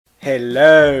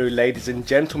Hello ladies and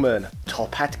gentlemen,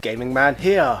 Top Hat Gaming Man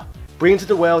here, bringing to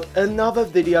the world another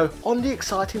video on the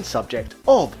exciting subject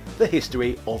of the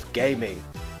history of gaming.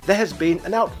 There has been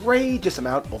an outrageous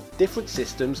amount of different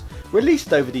systems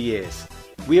released over the years.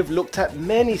 We have looked at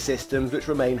many systems which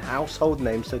remain household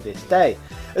names to this day,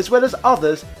 as well as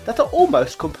others that are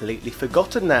almost completely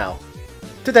forgotten now.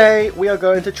 Today we are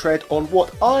going to tread on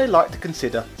what I like to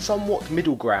consider somewhat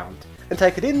middle ground, and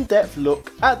take an in-depth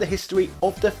look at the history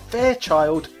of the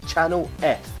Fairchild Channel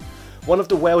F, one of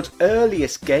the world's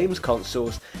earliest games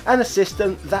consoles and a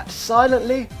system that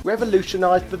silently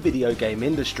revolutionised the video game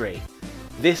industry.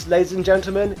 This, ladies and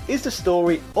gentlemen, is the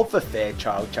story of the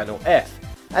Fairchild Channel F,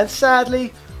 and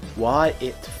sadly, why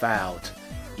it failed.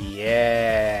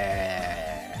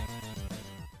 Yeah!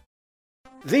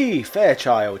 The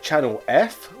Fairchild Channel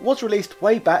F was released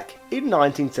way back in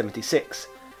 1976.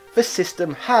 The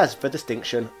system has the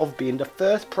distinction of being the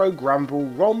first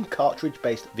programmable ROM cartridge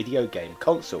based video game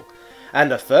console, and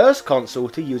the first console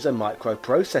to use a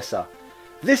microprocessor.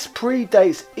 This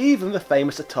predates even the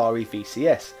famous Atari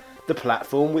VCS, the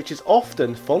platform which is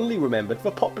often fondly remembered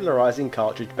for popularising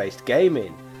cartridge based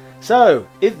gaming. So,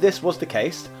 if this was the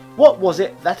case, what was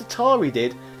it that Atari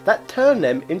did that turned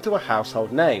them into a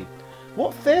household name?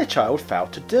 What Fairchild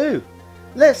failed to do?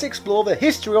 Let's explore the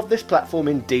history of this platform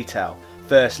in detail.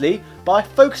 Firstly, by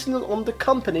focusing on the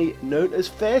company known as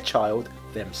Fairchild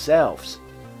themselves.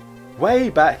 Way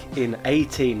back in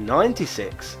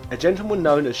 1896, a gentleman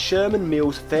known as Sherman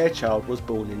Mills Fairchild was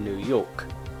born in New York.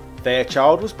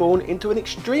 Fairchild was born into an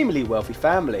extremely wealthy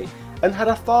family and had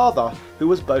a father who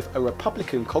was both a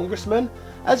Republican congressman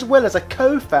as well as a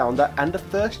co-founder and the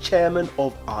first chairman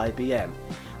of IBM,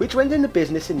 which went into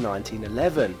business in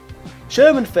 1911.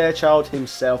 Sherman Fairchild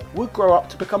himself would grow up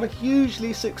to become a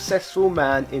hugely successful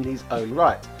man in his own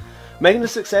right, making a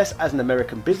success as an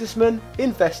American businessman,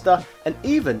 investor and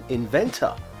even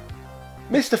inventor.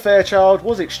 Mr. Fairchild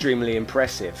was extremely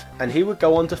impressive, and he would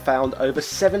go on to found over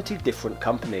 70 different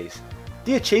companies.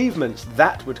 The achievements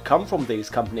that would come from these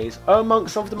companies are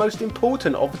amongst some of the most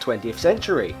important of the 20th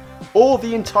century, or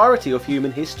the entirety of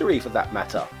human history for that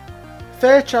matter.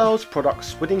 Fairchild's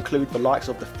products would include the likes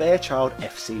of the Fairchild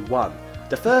FC-1,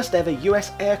 the first ever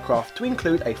US aircraft to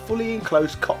include a fully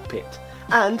enclosed cockpit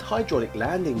and hydraulic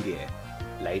landing gear.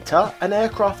 Later, an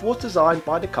aircraft was designed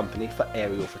by the company for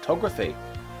aerial photography.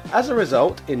 As a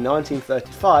result, in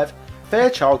 1935,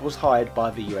 Fairchild was hired by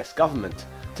the US government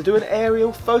to do an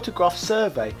aerial photograph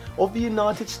survey of the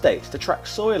United States to track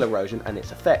soil erosion and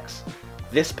its effects.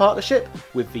 This partnership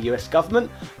with the US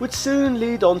government would soon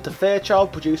lead on to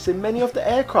Fairchild producing many of the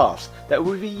aircrafts that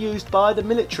would be used by the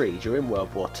military during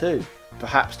World War II.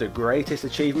 Perhaps the greatest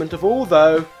achievement of all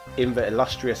though, in the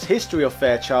illustrious history of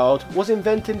Fairchild, was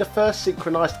inventing the first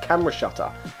synchronized camera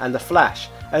shutter and the flash,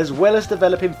 as well as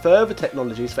developing further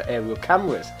technologies for aerial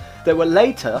cameras that would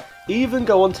later even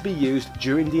go on to be used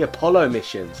during the Apollo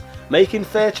missions, making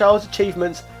Fairchild's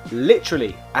achievements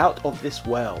literally out of this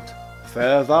world.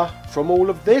 Further from all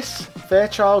of this,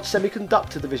 Fairchild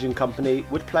Semiconductor Division Company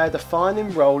would play a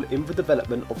defining role in the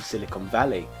development of Silicon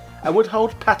Valley, and would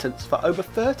hold patents for over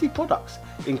 30 products,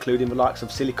 including the likes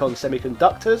of silicon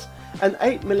semiconductors and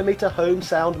 8mm home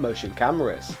sound motion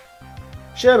cameras.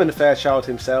 Sherman Fairchild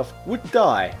himself would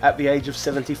die at the age of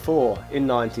 74 in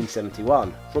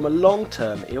 1971 from a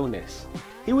long-term illness.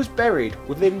 He was buried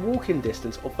within walking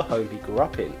distance of the home he grew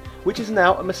up in, which is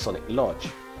now a Masonic lodge.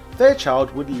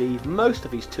 Fairchild would leave most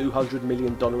of his $200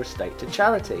 million estate to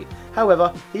charity.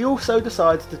 However, he also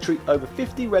decided to treat over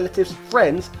 50 relatives,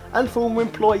 friends and former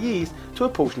employees to a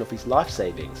portion of his life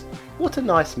savings. What a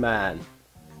nice man.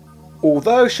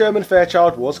 Although Sherman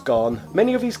Fairchild was gone,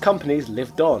 many of his companies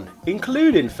lived on,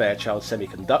 including Fairchild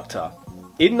Semiconductor.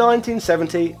 In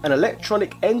 1970, an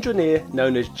electronic engineer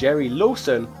known as Jerry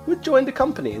Lawson would join the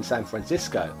company in San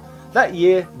Francisco. That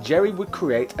year, Jerry would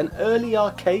create an early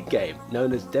arcade game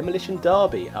known as Demolition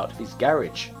Derby out of his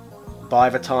garage. By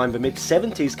the time the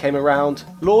mid-70s came around,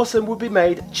 Lawson would be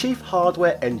made Chief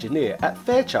Hardware Engineer at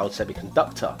Fairchild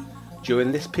Semiconductor.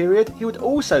 During this period, he would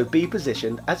also be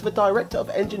positioned as the Director of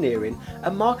Engineering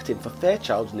and Marketing for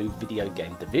Fairchild's new video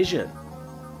game division.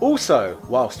 Also,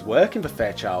 whilst working for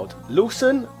Fairchild,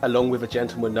 Lawson, along with a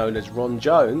gentleman known as Ron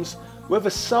Jones, were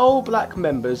the sole black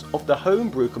members of the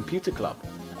Homebrew Computer Club,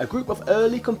 a group of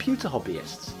early computer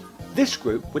hobbyists. This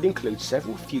group would include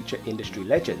several future industry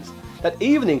legends that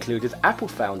even included Apple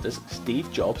founders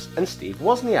Steve Jobs and Steve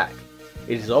Wozniak.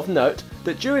 It is of note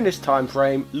that during this time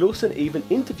frame, Lawson even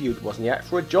interviewed Wozniak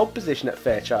for a job position at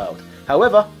Fairchild,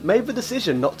 however made the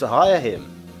decision not to hire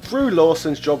him. Through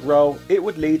Lawson's job role, it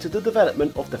would lead to the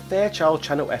development of the Fairchild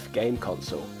Channel F game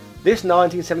console. This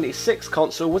 1976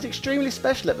 console was extremely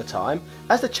special at the time,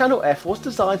 as the Channel F was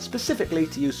designed specifically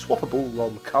to use swappable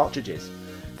ROM cartridges.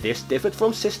 This differed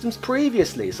from systems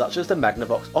previously, such as the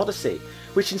Magnavox Odyssey,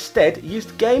 which instead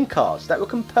used game cards that were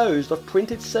composed of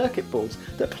printed circuit boards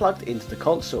that plugged into the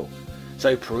console.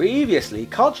 So previously,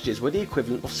 cartridges were the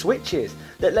equivalent of switches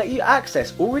that let you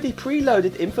access already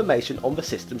preloaded information on the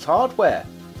system's hardware.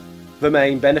 The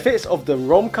main benefits of the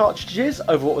ROM cartridges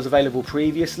over what was available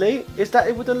previously is that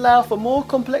it would allow for more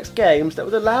complex games that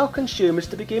would allow consumers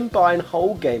to begin buying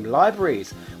whole game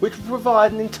libraries, which would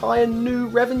provide an entire new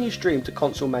revenue stream to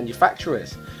console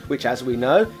manufacturers, which, as we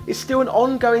know, is still an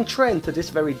ongoing trend to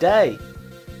this very day.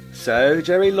 So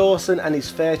Jerry Lawson and his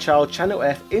Fairchild Channel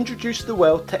F introduced to the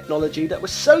world technology that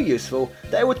was so useful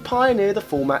that it would pioneer the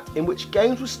format in which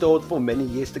games were stored for many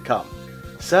years to come.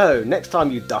 So, next time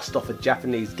you dust off a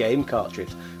Japanese game cartridge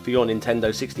for your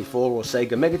Nintendo 64 or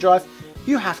Sega Mega Drive,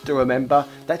 you have to remember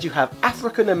that you have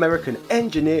African American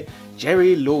engineer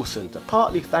Jerry Lawson to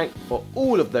partly thank for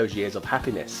all of those years of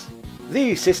happiness.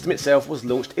 The system itself was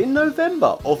launched in November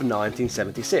of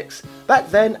 1976, back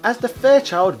then as the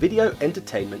Fairchild Video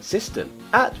Entertainment System,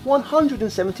 at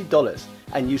 $170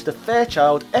 and used the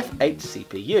Fairchild F8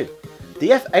 CPU. The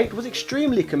F8 was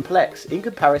extremely complex in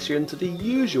comparison to the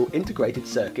usual integrated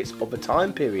circuits of the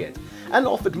time period, and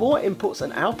offered more inputs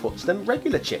and outputs than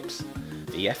regular chips.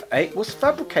 The F8 was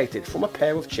fabricated from a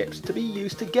pair of chips to be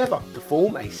used together to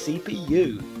form a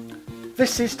CPU. The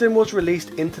system was released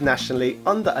internationally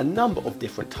under a number of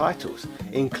different titles,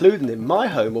 including in my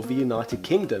home of the United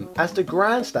Kingdom as the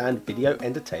Grandstand Video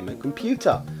Entertainment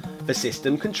Computer. The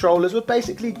system controllers were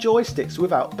basically joysticks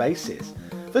without bases.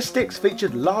 The sticks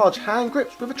featured large hand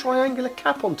grips with a triangular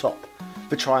cap on top.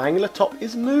 The triangular top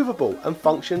is movable and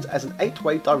functions as an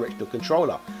 8-way directional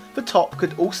controller. The top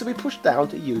could also be pushed down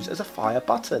to use as a fire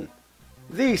button.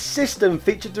 The system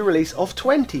featured the release of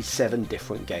 27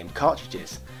 different game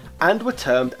cartridges, and were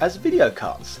termed as video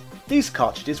carts. These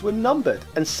cartridges were numbered,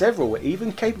 and several were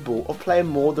even capable of playing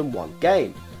more than one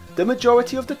game. The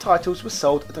majority of the titles were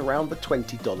sold at around the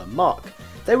 $20 mark.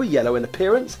 They were yellow in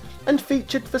appearance and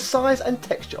featured the size and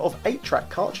texture of 8-track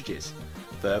cartridges.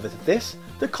 Further to this,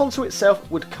 the console itself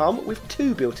would come with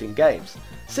 2 built-in games,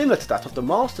 similar to that of the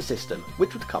Master System,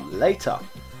 which would come later.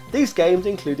 These games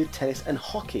included tennis and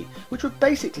hockey, which were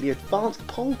basically advanced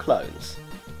Pong clones.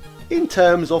 In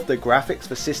terms of the graphics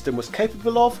the system was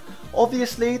capable of,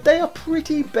 obviously they are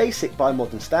pretty basic by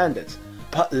modern standards,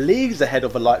 but leagues ahead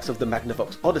of the likes of the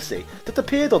Magnavox Odyssey that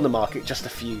appeared on the market just a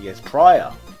few years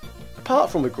prior.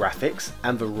 Apart from the graphics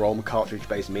and the ROM cartridge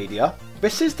based media, the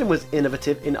system was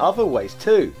innovative in other ways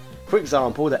too. For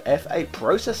example, the F8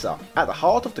 processor at the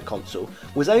heart of the console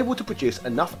was able to produce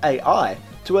enough AI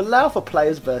to allow for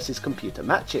players versus computer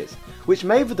matches, which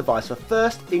made the device the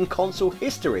first in console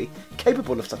history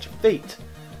capable of such a feat.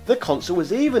 The console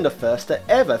was even the first to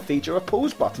ever feature a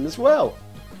pause button as well.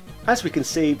 As we can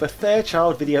see, the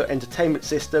Fairchild Video Entertainment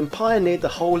System pioneered the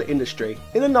whole industry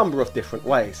in a number of different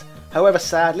ways. However,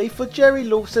 sadly for Jerry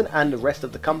Lawson and the rest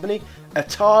of the company,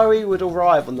 Atari would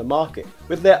arrive on the market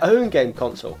with their own game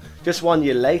console just 1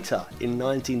 year later in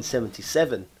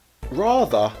 1977.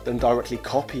 Rather than directly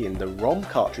copying the ROM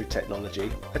cartridge technology,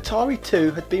 Atari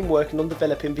too had been working on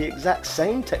developing the exact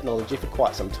same technology for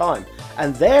quite some time,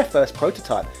 and their first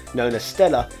prototype, known as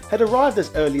Stella, had arrived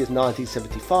as early as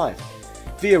 1975.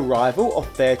 The arrival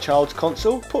of Fairchild's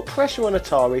console put pressure on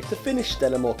Atari to finish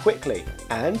Stella more quickly,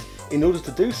 and in order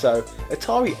to do so,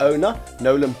 Atari owner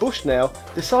Nolan Bushnell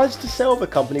decided to sell the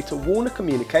company to Warner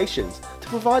Communications to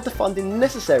provide the funding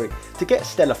necessary to get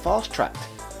Stella fast-tracked.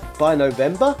 By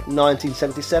November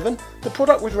 1977, the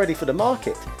product was ready for the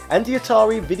market, and the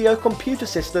Atari Video Computer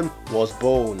System was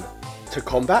born. To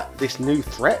combat this new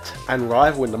threat and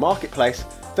rival in the marketplace,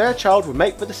 Fairchild would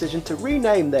make the decision to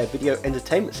rename their video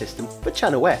entertainment system the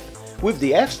Channel F, with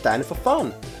the F standing for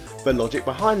fun. The logic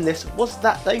behind this was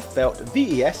that they felt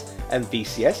VES and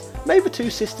VCS made the two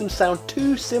systems sound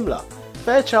too similar.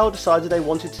 Fairchild decided they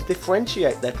wanted to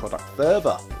differentiate their product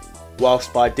further.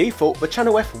 Whilst by default the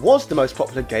Channel F was the most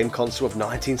popular game console of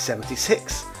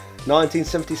 1976.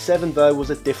 1977 though was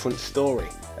a different story.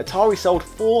 Atari sold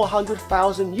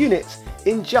 400,000 units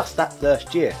in just that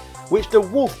first year, which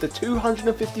dwarfed the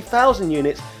 250,000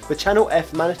 units the Channel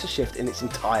F managed to shift in its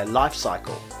entire life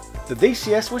cycle. The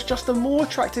VCS was just a more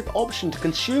attractive option to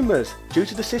consumers due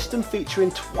to the system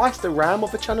featuring twice the RAM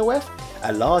of the Channel F,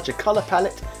 a larger colour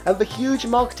palette, and the huge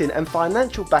marketing and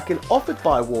financial backing offered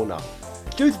by Warner.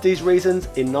 Due to these reasons,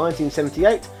 in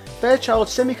 1978, Fairchild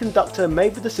Semiconductor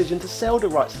made the decision to sell the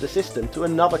rights to the system to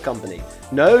another company,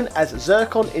 known as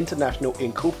Zircon International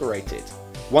Incorporated.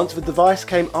 Once the device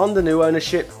came under new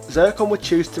ownership, Zircon would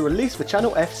choose to release the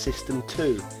Channel F System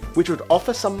 2, which would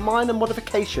offer some minor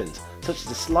modifications such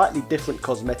as a slightly different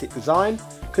cosmetic design,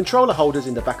 controller holders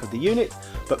in the back of the unit,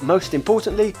 but most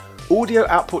importantly, audio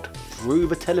output through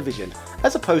the television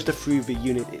as opposed to through the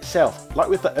unit itself, like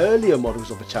with the earlier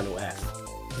models of the Channel F.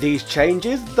 These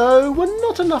changes, though, were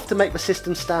not enough to make the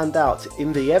system stand out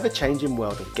in the ever-changing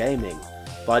world of gaming.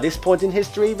 By this point in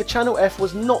history, the Channel F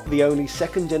was not the only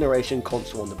second generation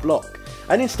console on the block,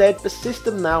 and instead the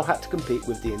system now had to compete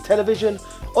with the Intellivision,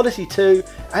 Odyssey 2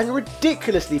 and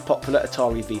ridiculously popular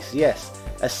Atari VCS,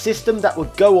 a system that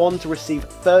would go on to receive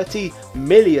 30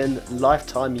 million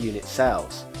lifetime unit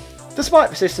sales.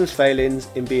 Despite the system's failings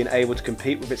in being able to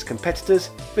compete with its competitors,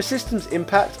 the system's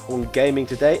impact on gaming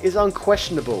today is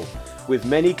unquestionable, with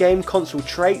many game console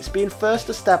traits being first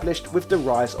established with the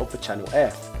rise of the Channel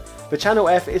F. The Channel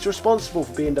F is responsible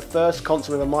for being the first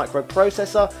console with a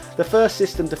microprocessor, the first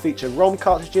system to feature ROM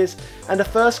cartridges, and the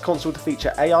first console to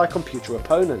feature AI computer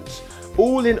opponents,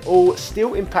 all in all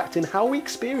still impacting how we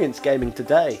experience gaming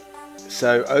today.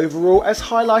 So overall, as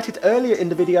highlighted earlier in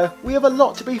the video, we have a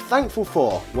lot to be thankful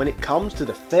for when it comes to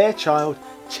the Fairchild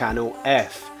Channel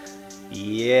F.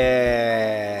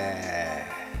 Yeah.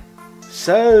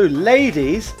 So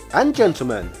ladies and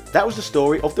gentlemen, that was the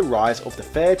story of the rise of the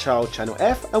Fairchild Channel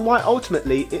F and why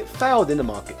ultimately it failed in the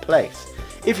marketplace.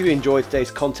 If you enjoyed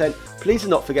today's content, please do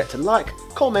not forget to like,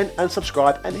 comment and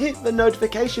subscribe and hit the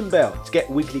notification bell to get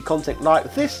weekly content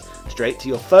like this straight to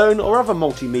your phone or other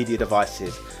multimedia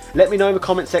devices. Let me know in the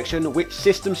comment section which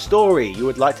system story you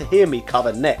would like to hear me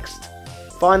cover next.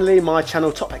 Finally, my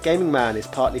channel Top Hat Gaming Man is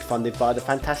partly funded by the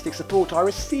fantastic support I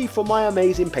receive from my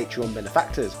amazing Patreon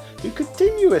benefactors, who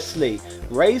continuously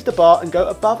raise the bar and go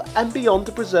above and beyond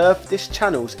to preserve this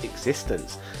channel's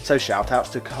existence. So shout outs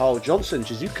to Carl Johnson,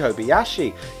 Shizuko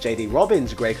Bayashi, JD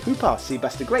Robbins, Greg Hooper,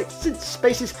 Seabaster Great, Since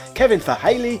Spaces, Kevin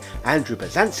Fahaley, Andrew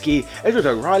Bazanski, Edward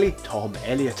O'Reilly, Tom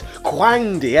Elliott,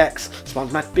 Quang DX,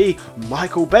 SpongeMatt B,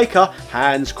 Michael Baker,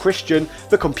 Hans Christian,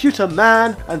 The Computer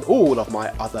Man, and all of my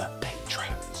other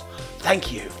patrons.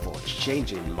 Thank you for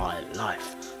changing my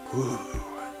life. Ooh.